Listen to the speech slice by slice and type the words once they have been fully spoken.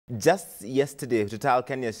Just yesterday, Total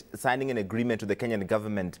Kenya signing an agreement with the Kenyan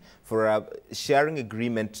government for a sharing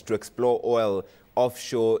agreement to explore oil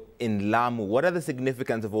offshore in Lamu. What are the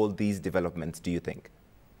significance of all these developments, do you think?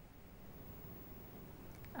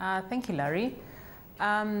 Thank you, Larry.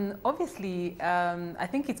 Obviously, I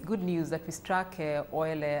think it's good news that we struck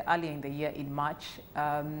oil earlier in the year in March.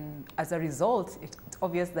 As a result, it's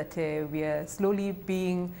obvious that we are slowly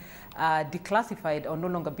being declassified or no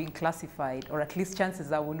longer being classified, or at least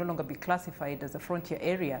chances are we'll no longer be classified as a frontier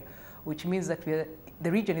area, which means that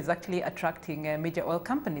the region is actually attracting major oil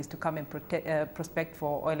companies to come and prospect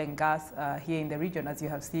for oil and gas here in the region, as you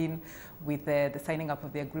have seen with the signing up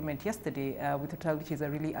of the agreement yesterday with Total, which is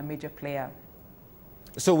really a major player.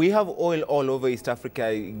 So we have oil all over East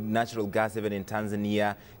Africa, natural gas even in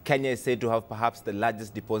Tanzania. Kenya is said to have perhaps the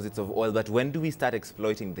largest deposits of oil, but when do we start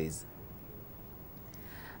exploiting these?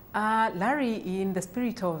 Larry, in the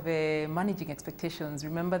spirit of managing expectations,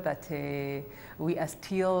 remember that we are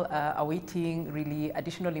still awaiting really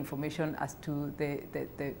additional information as to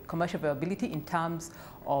the commercial viability in terms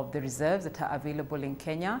of the reserves that are available in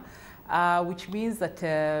Kenya, which means that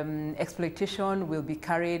exploitation will be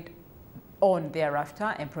carried on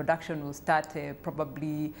thereafter, and production will start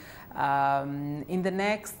probably in the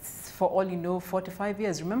next, for all you know, 4 to 5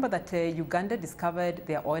 years. Remember that Uganda discovered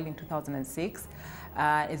their oil in 2006.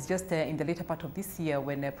 It's just in the later part of this year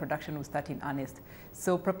when production will start in earnest.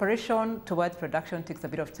 So preparation towards production takes a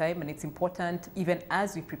bit of time, and it's important, even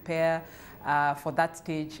as we prepare for that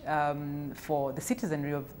stage, for the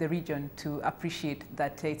citizenry of the region to appreciate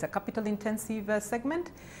that it's a capital-intensive segment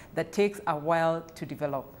that takes a while to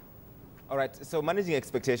develop. All right, so managing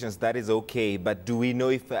expectations, that is okay, but do we know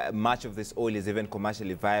if much of this oil is even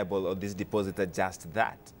commercially viable, or these deposits are just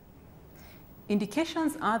that?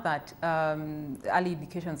 Indications are that, early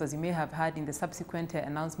indications, as you may have heard in the subsequent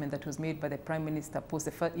announcement that was made by the Prime Minister post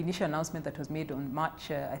the initial announcement that was made on March,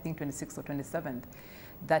 I think 26th or 27th,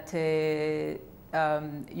 that the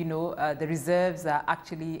reserves are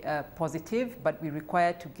actually positive, but we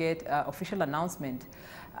require to get official announcement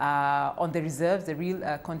on the reserves, the real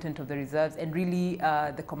content of the reserves, and really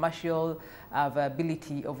the commercial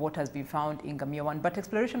viability of what has been found in Gamia 1. But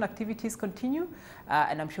exploration activities continue,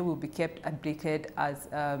 and I'm sure we'll be kept updated as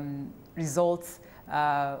results,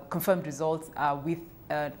 confirmed results with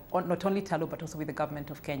not only Tullow but also with the government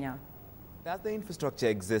of Kenya. Does the infrastructure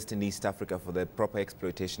exist in East Africa for the proper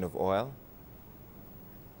exploitation of oil?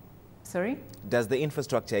 Sorry? Does the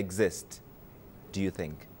infrastructure exist, do you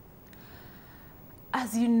think?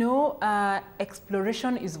 As you know,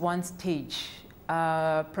 exploration is one stage.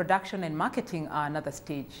 Production and marketing are another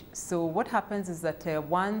stage. So what happens is that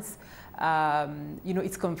once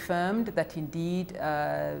it's confirmed that indeed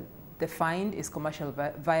the find is commercially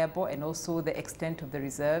viable and also the extent of the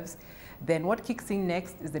reserves, then what kicks in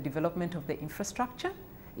next is the development of the infrastructure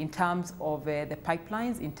in terms of the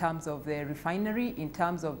pipelines, in terms of the refinery, in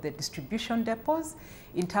terms of the distribution depots,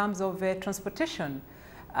 in terms of transportation.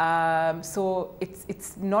 So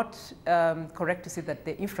it's not correct to say that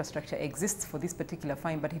the infrastructure exists for this particular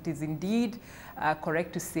find, but it is indeed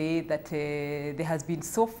correct to say that there has been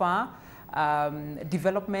so far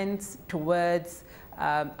developments towards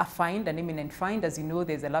a find, an imminent find. As you know,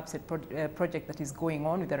 there's a LAPSSET project that is going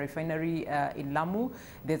on with a refinery in Lamu.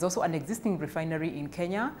 There's also an existing refinery in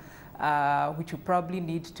Kenya, which will probably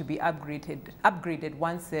need to be upgraded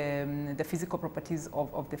once the physical properties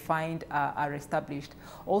of the find are established.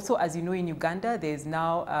 Also, as you know, in Uganda, there is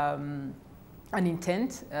now an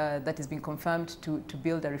intent that has been confirmed to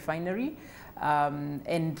build a refinery.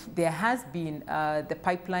 And there has been the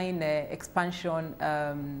pipeline expansion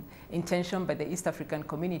intention by the East African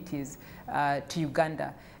communities to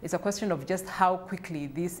Uganda. It's a question of just how quickly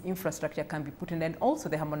this infrastructure can be put in, and also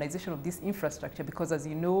the harmonization of this infrastructure, because as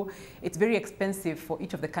you know, it's very expensive for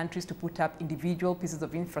each of the countries to put up individual pieces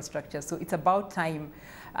of infrastructure. So it's about time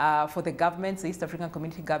for the governments, the East African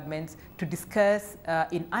community governments, to discuss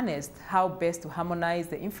in earnest how best to harmonize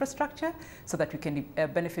the infrastructure so that we can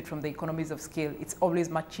benefit from the economies of scale. It's always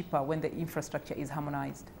much cheaper when the infrastructure is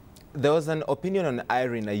harmonized. There was an opinion on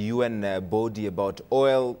IRIN, a UN body, about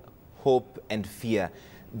oil, hope and fear.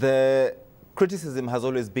 The criticism has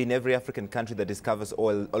always been every African country that discovers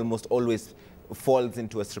oil almost always falls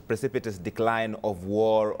into a precipitous decline of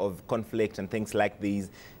war, of conflict and things like these.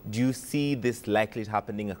 Do you see this likely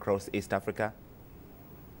happening across East Africa?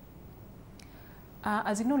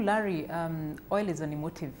 As you know, Larry, oil is an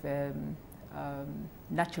emotive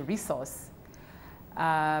natural resource.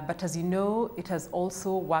 But as you know, it has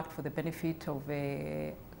also worked for the benefit of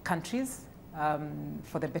countries,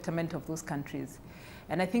 for the betterment of those countries.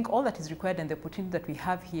 And I think all that is required and the opportunity that we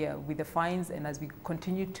have here with the fines, and as we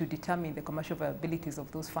continue to determine the commercial viabilities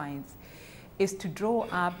of those fines, is to draw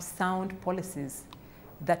up sound policies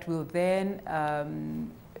that will then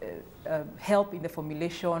help in the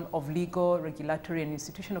formulation of legal, regulatory, and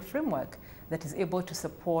institutional framework that is able to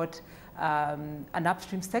support an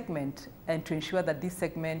upstream segment and to ensure that this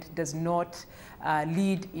segment does not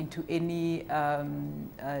lead into any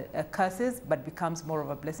curses, but becomes more of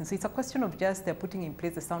a blessing. So it's a question of just putting in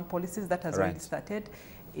place the sound policies that has already started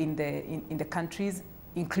in the countries,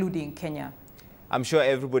 including Kenya. I'm sure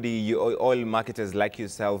everybody, oil marketers like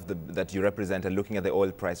yourself that you represent, are looking at the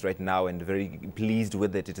oil price right now and very pleased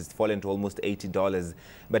with it. It has fallen to almost $80.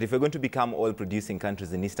 But if we're going to become oil-producing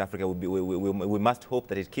countries in East Africa, we must hope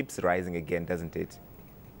that it keeps rising again, doesn't it?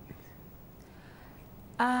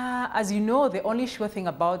 As you know, the only sure thing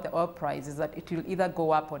about the oil price is that it will either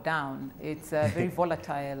go up or down. It's very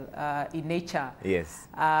volatile in nature. Yes.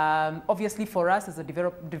 Obviously, for us as a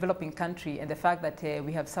developing country, and the fact that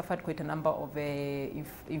we have suffered quite a number of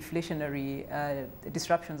inflationary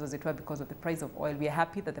disruptions, as it were, because of the price of oil, we are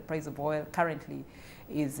happy that the price of oil currently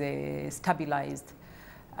is stabilized.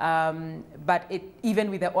 But even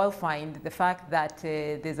with the oil find, the fact that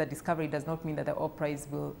there's a discovery does not mean that the oil price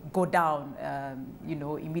will go down,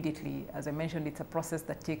 immediately. As I mentioned, it's a process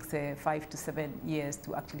that takes 5 to 7 years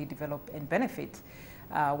to actually develop and benefit.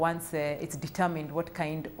 Once it's determined what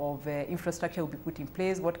kind of infrastructure will be put in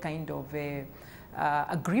place, what kind of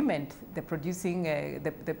agreement the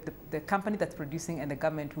company that's producing and the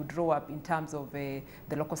government will draw up in terms of the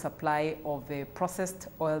local supply of processed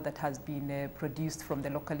oil that has been produced from the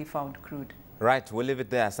locally found crude. Right, we'll leave it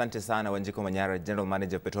there. Asante sana, Wanjiku Manyara, General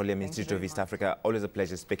Manager of Petroleum Institute of East Africa. Always a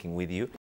pleasure speaking with you.